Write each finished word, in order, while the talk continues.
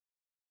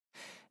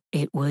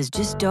It was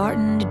just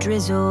starting to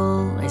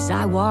drizzle as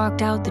I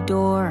walked out the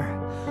door,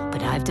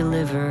 but I've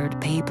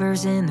delivered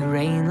papers in the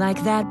rain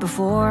like that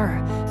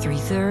before.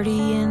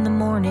 3:30 in the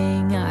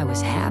morning, I was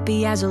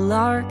happy as a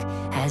lark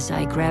as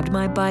I grabbed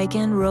my bike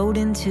and rode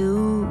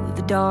into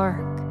the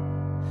dark.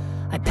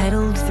 I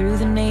pedaled through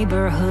the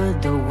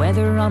neighborhood, the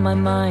weather on my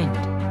mind.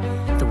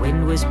 The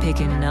wind was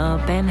picking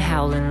up and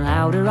howling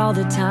louder all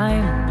the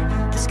time.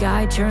 The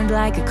sky turned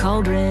like a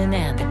cauldron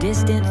and the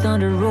distant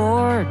thunder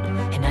roared,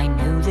 and I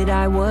knew that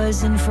I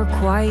was in for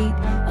quite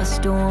a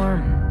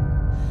storm.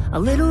 A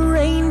little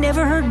rain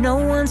never hurt no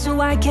one,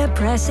 so I kept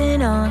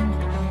pressing on,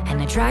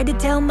 and I tried to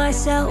tell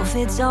myself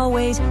it's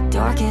always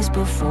darkest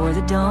before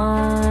the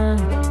dawn.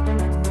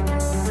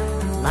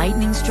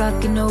 Lightning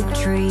struck an oak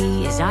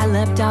tree as I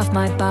leapt off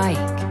my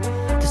bike.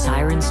 The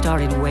siren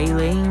started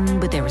wailing,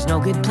 but there was no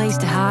good place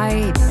to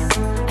hide.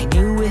 I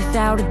knew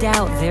without a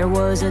doubt there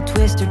was a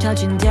twister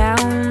touching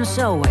down,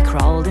 so I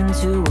crawled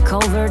into a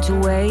culvert to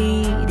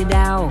wait it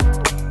out.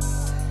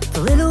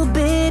 The little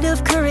bit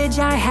of courage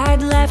I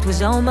had left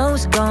was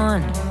almost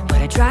gone, but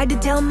I tried to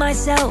tell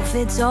myself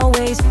it's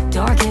always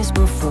darkest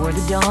before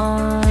the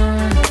dawn.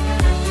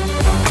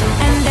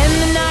 And then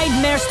the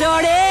nightmare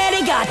started,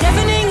 it got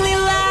deafeningly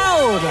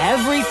loud.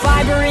 Every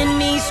fiber in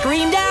me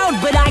screamed out,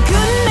 but I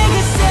couldn't make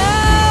a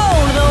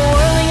sound. The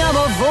whirling of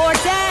a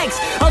vortex,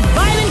 a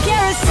violent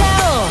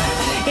carousel.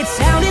 It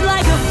sounded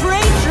like a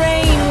freight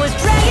train was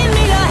dragging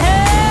me to hell.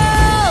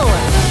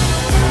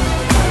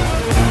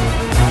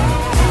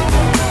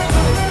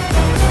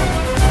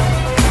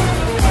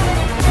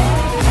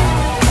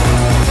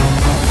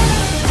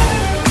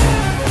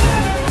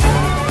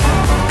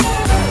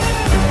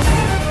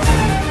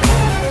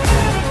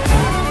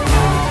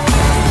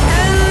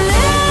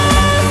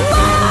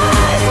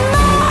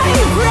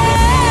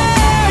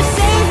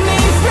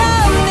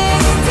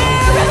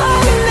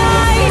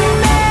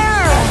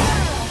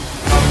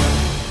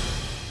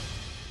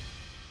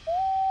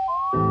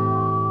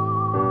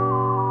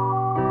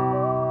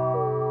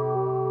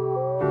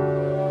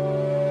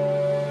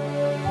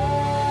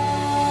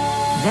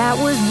 That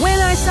was when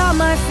I saw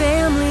my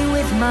family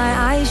with my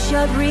eyes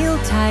shut real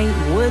tight.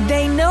 Would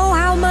they know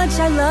how much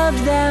I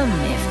loved them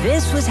if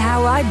this was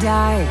how I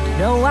died?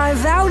 No, I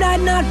vowed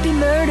I'd not be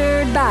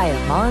murdered by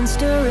a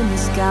monster in the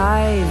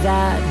sky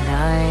that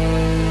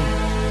night.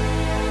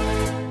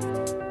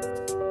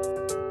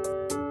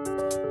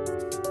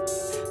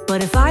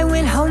 But if I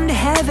went home to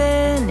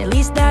heaven, at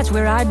least that's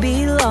where I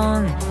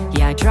belong.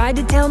 Yeah, I tried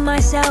to tell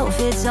myself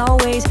it's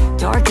always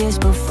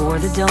darkest before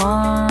the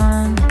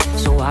dawn,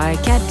 so I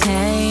kept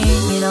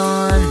hanging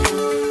on.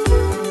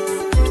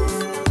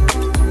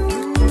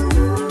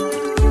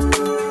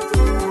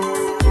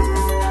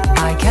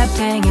 I kept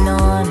hanging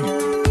on.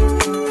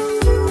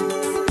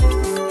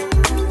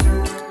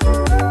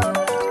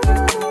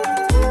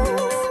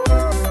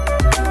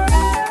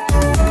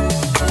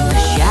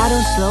 The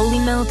shadows slowly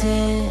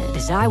melted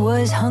as I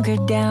was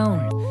hunkered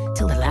down,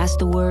 till at last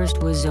the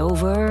worst was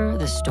over,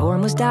 the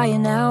storm was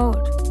dying out.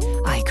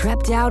 I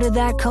crept out of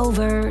that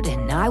culvert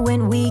and I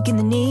went weak in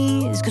the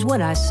knees, cause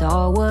what I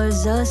saw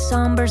was a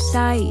somber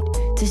sight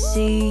to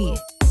see.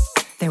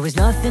 There was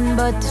nothing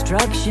but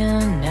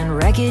destruction and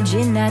wreckage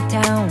in that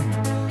town.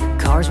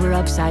 Cars were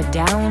upside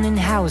down and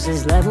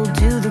houses leveled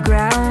to the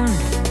ground.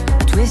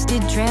 A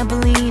twisted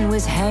trampoline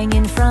was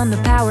hanging from the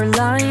power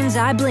lines.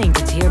 I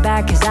blinked a tear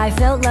back cause I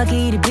felt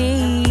lucky to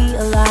be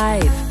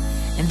alive.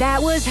 And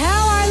that was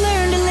how I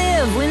learned to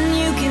live, when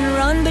you can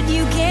run but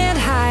you can't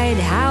hide.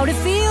 How to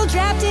feel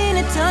trapped in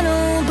a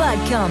tunnel but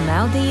come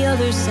out the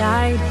other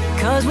side.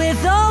 Cause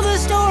with all the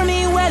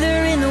stormy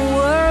weather in the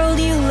world,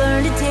 you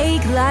learn to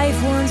take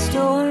life one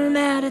storm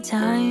at a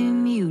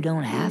time. You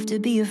don't have to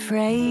be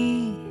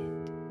afraid.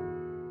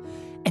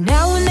 And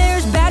now when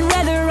there's bad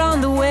weather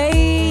on the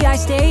way, I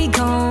stay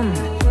calm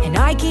and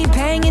I keep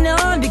hanging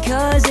on,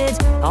 because it's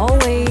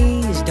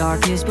always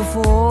darkest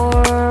before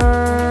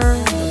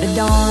the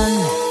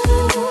dawn.